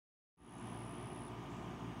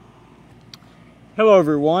Hello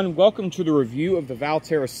everyone, welcome to the review of the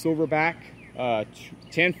Valterra Silverback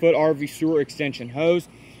 10-foot RV sewer extension hose.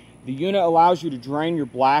 The unit allows you to drain your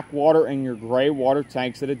black water and your gray water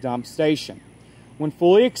tanks at a dump station. When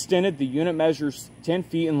fully extended, the unit measures 10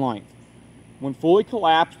 feet in length. When fully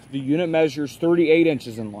collapsed, the unit measures 38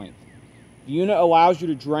 inches in length. The unit allows you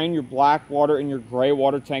to drain your black water and your gray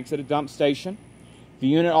water tanks at a dump station. The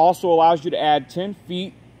unit also allows you to add 10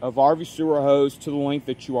 feet of RV sewer hose to the length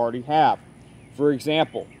that you already have. For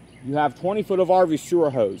example, you have 20 foot of RV sewer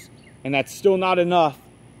hose, and that's still not enough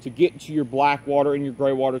to get to your black water and your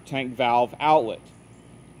gray water tank valve outlet.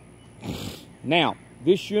 Now,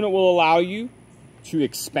 this unit will allow you to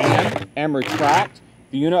expand and retract.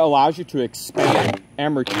 The unit allows you to expand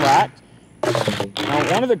and retract. Now,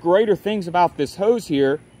 one of the greater things about this hose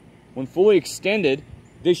here, when fully extended,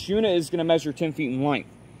 this unit is going to measure 10 feet in length.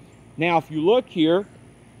 Now, if you look here,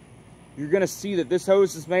 you're going to see that this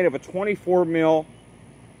hose is made of a 24 mil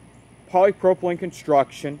polypropylene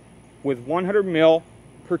construction with 100 mil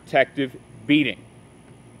protective beading.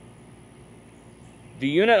 The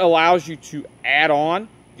unit allows you to add on.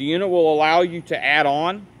 The unit will allow you to add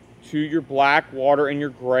on to your black water and your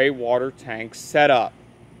gray water tank setup.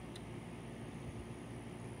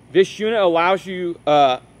 This unit allows you,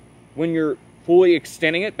 when you're fully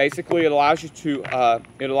extending it, basically it allows you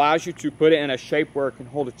to put it in a shape where it can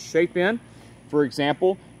hold its shape in. For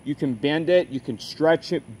example, you can bend it, you can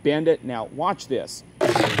stretch it, bend it. Now watch this.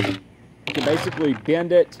 You can basically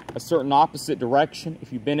bend it a certain opposite direction.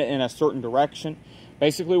 If you bend it in a certain direction,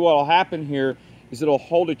 basically what will happen here is it'll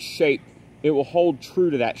hold its shape. It will hold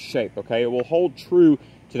true to that shape, okay? It will hold true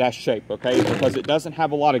to that shape, okay? Because it doesn't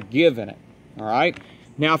have a lot of give in it, all right?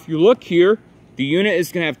 Now if you look here, the unit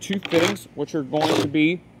is going to have two fittings, which are going to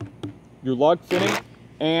be your lug fitting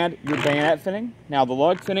and your bayonet fitting. Now, the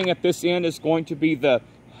lug fitting at this end is going to be the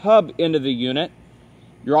hub end of the unit.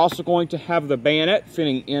 You're also going to have the bayonet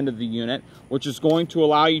fitting end of the unit, which is going to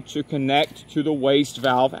allow you to connect to the waste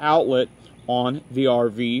valve outlet on the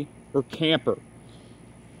RV or camper.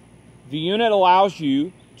 The unit allows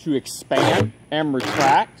you to expand and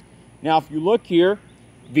retract. Now, if you look here,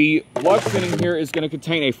 the lug fitting here is going to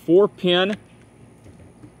contain a four pin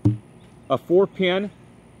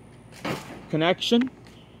connection.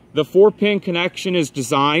 The 4-pin connection is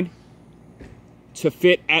designed to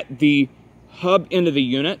fit at the hub end of the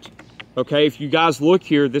unit. Okay, if you guys look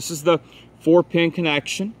here, this is the 4-pin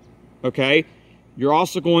connection. Okay, you're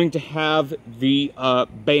also going to have the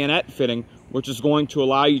bayonet fitting, which is going to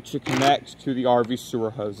allow you to connect to the RV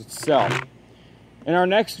sewer hose itself. In our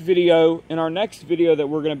next video that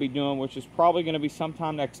we're going to be doing, which is probably going to be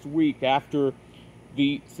sometime next week after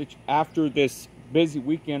this busy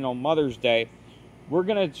weekend on Mother's Day, we're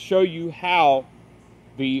going to show you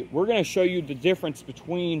the difference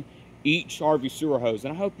between each RV sewer hose,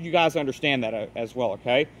 and I hope you guys understand that as well,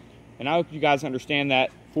 okay? And I hope you guys understand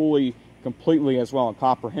that fully, completely as well, and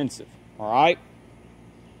comprehensive. All right.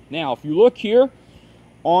 Now, if you look here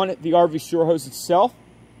on the RV sewer hose itself,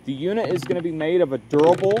 the unit is going to be made of a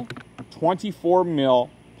durable 24 mil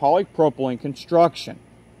polypropylene construction.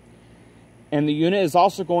 And the unit is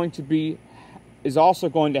also going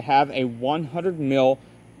to have a 100 mil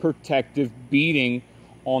protective beading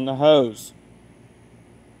on the hose.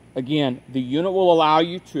 Again, the unit will allow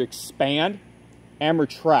you to expand and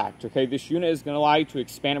retract. Okay, this unit is going to allow you to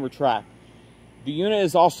expand and retract. The unit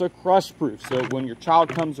is also crush proof, so when your child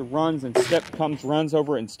comes and runs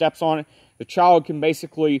over it and steps on it, the child can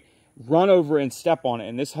basically run over and step on it,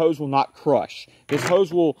 and this hose will not crush. This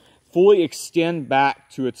hose will fully extend back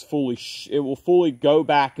to its it will fully go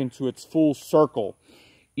back into its full circle,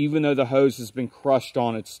 even though the hose has been crushed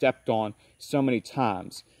on and stepped on so many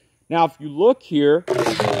times. Now, if you look here,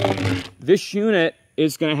 this unit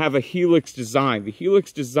is going to have a helix design. The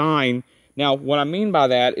helix design, now what I mean by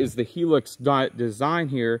that is the helix design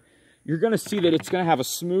here, you're going to see that it's going to have a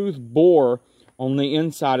smooth bore on the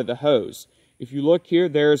inside of the hose. If you look here,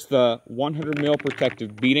 there's the 100 mil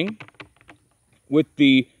protective beading with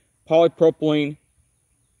the polypropylene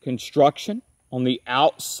construction on the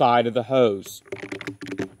outside of the hose.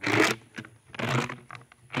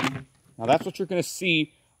 Now that's what you're going to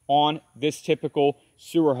see on this typical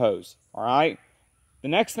sewer hose. All right. The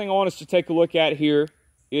next thing I want us to take a look at here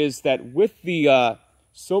is that with the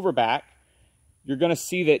Silverback, you're going to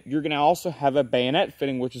see that you're going to also have a bayonet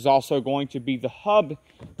fitting, which is also going to be the hub,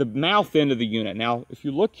 the mouth end of the unit. Now, if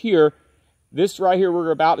you look here, this right here,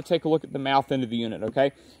 we're about to take a look at the mouth end of the unit,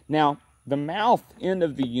 okay? Now, the mouth end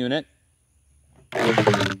of the unit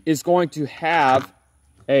is going to have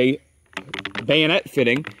a bayonet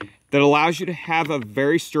fitting that allows you to have a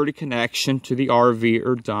very sturdy connection to the RV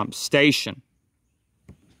or dump station.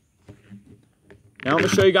 Now I'm going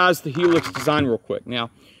to show you guys the Helix design real quick.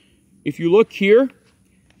 Now, if you look here,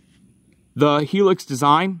 the Helix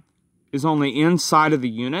design is on the inside of the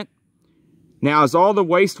unit. Now, as all the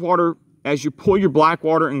wastewater, as you pull your black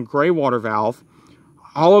water and gray water valve,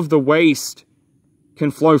 all of the waste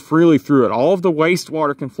can flow freely through it. All of the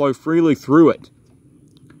wastewater can flow freely through it.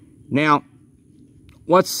 Now,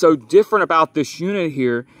 what's so different about this unit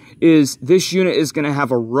here is this unit is going to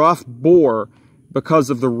have a rough bore because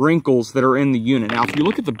of the wrinkles that are in the unit. Now, if you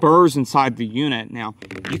look at the burrs inside the unit, now,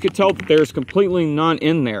 you can tell that there's completely none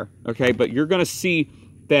in there, okay? But you're going to see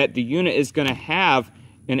that the unit is going to have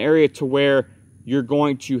an area to where you're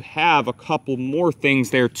going to have a couple more things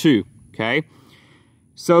there too, okay?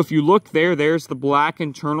 So if you look there, there's the black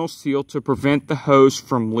internal seal to prevent the hose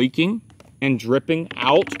from leaking and dripping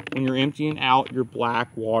out when you're emptying out your black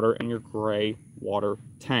water and your gray water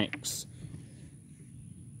tanks.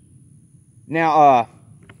 Now,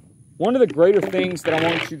 one of the greater things that I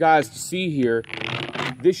want you guys to see here,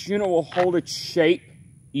 this unit will hold its shape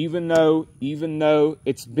even though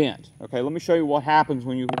it's bent. Okay, let me show you what happens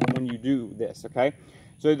when you do this, okay?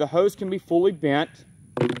 So the hose can be fully bent.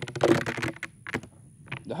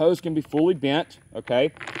 The hose can be fully bent,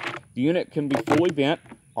 okay? The unit can be fully bent,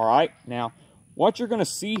 all right? Now, what you're going to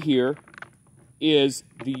see here is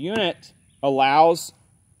the unit allows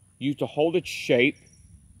you to hold its shape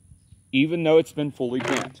even though it's been fully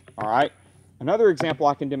bent, all right? Another example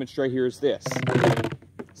I can demonstrate here is this.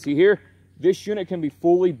 See here, this unit can be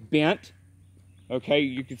fully bent, okay?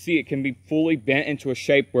 You can see it can be fully bent into a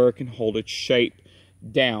shape where it can hold its shape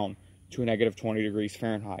down to a negative 20 degrees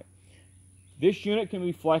Fahrenheit. This unit can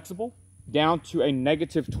be flexible down to a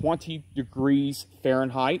negative 20 degrees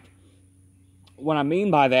Fahrenheit. What I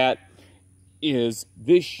mean by that is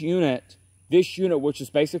this unit, which is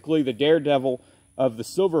basically the Daredevil of the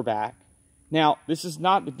Silverback. Now, this is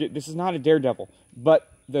not a Daredevil,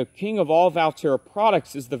 but the king of all Valterra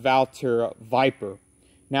products is the Valterra Viper.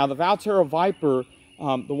 Now, the Valterra Viper,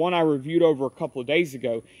 the one I reviewed over a couple of days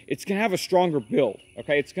ago, it's going to have a stronger build,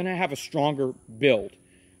 okay? It's going to have a stronger build,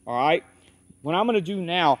 all right? What I'm going to do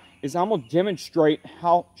now is I'm going to demonstrate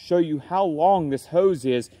show you how long this hose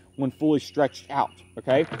is when fully stretched out,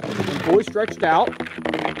 okay? When fully stretched out,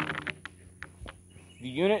 the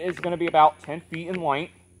unit is going to be about 10 feet in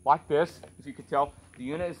length, like this. As you can tell, the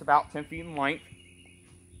unit is about 10 feet in length.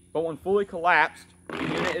 But when fully collapsed, the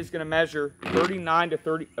unit is going to measure 39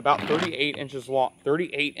 to about 38 inches long,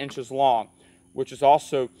 38 inches long, which is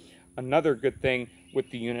also another good thing with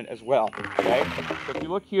the unit as well, okay? So if you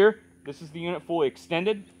look here, this is the unit fully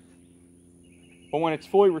extended. But when it's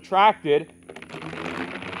fully retracted,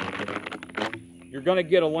 you're going to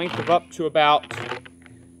get a length of up to about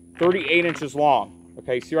 38 inches long.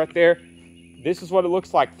 Okay, see right there? This is what it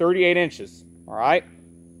looks like, 38 inches, all right?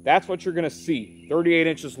 That's what you're going to see, 38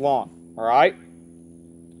 inches long, all right?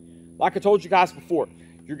 Like I told you guys before,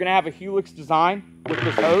 you're going to have a Helix design with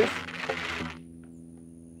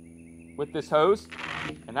this hose,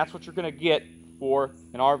 and that's what you're going to get for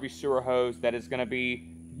an RV sewer hose that is going to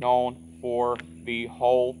be known for the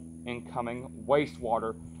whole incoming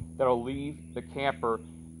wastewater that will leave the camper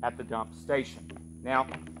at the dump station. Now,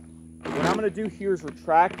 what I'm going to do here is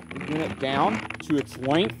retract the unit down to its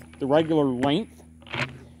length, the regular length,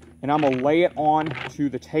 and I'm going to lay it on to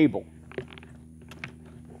the table.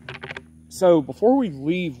 So before we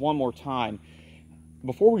leave one more time,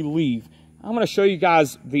 I'm going to show you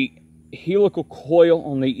guys the helical coil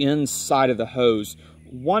on the inside of the hose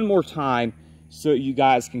one more time so you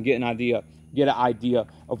guys can get an idea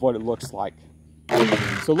of what it looks like.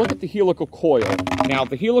 So look at the helical coil. Now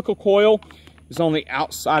the helical coil is on the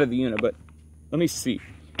outside of the unit, but let me see.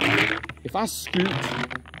 If I scoot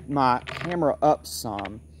my camera up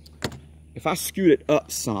some,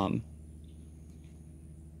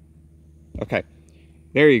 okay,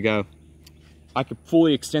 there you go. I could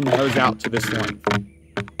fully extend the hose out to this length.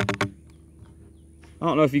 I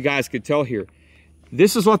don't know if you guys could tell here.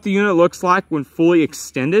 This is what the unit looks like when fully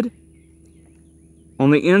extended.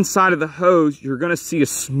 On the inside of the hose, you're going to see a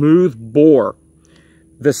smooth bore.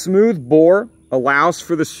 The smooth bore allows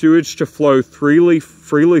for the sewage to flow freely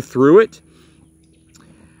through it.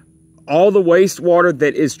 All the wastewater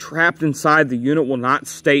that is trapped inside the unit will not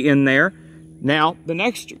stay in there. Now, the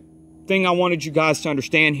next thing I wanted you guys to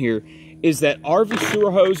understand here is that RV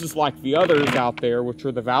sewer hoses like the others out there, which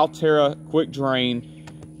are the Valterra Quick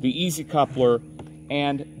Drain, the Easy Coupler,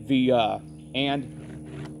 and the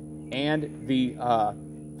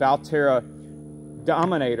Valterra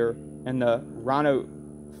Dominator and the Rhino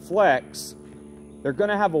Flex, they're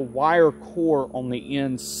going to have a wire core on the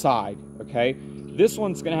inside, okay? This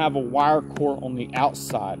one's going to have a wire core on the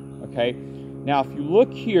outside, okay? Now, if you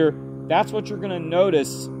look here, that's what you're going to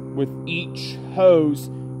notice with each hose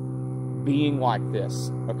being like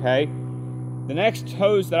this, okay? The next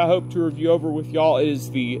hose that I hope to review over with y'all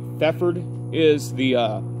is the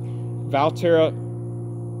Valterra.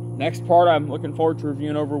 Next part I'm looking forward to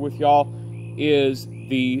reviewing over with y'all is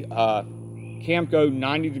the Camco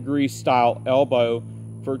 90-degree style elbow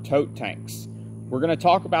for tote tanks. We're going to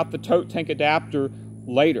talk about the tote tank adapter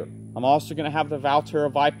later. I'm also going to have the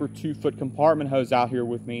Valterra Viper 2-foot compartment hose out here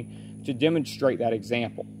with me to demonstrate that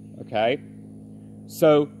example, okay?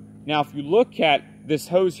 So now if you look at this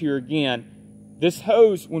hose here again, this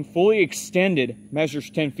hose, when fully extended, measures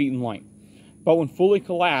 10 feet in length. But when fully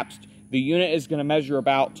collapsed, the unit is going to measure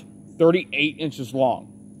about 38 inches long.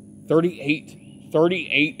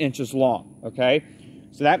 38 inches long, okay?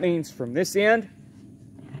 So that means from this end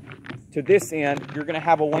to this end, you're going to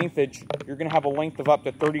have a length of up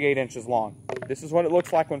to 38 inches long. This is what it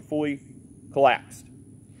looks like when fully collapsed.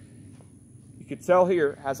 You could tell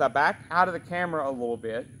here, as I back out of the camera a little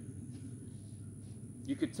bit,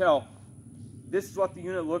 you could tell this is what the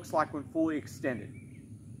unit looks like when fully extended.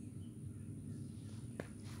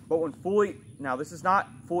 But when fully, now this is not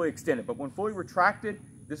fully extended, but when fully retracted,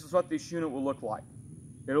 this is what this unit will look like.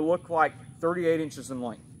 It'll look like 38 inches in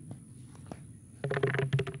length.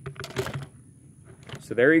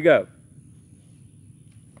 So there you go.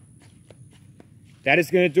 That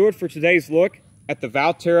is going to do it for today's look at the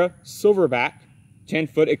Valterra Silverback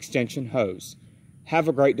 10-foot extension hose. Have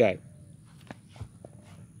a great day.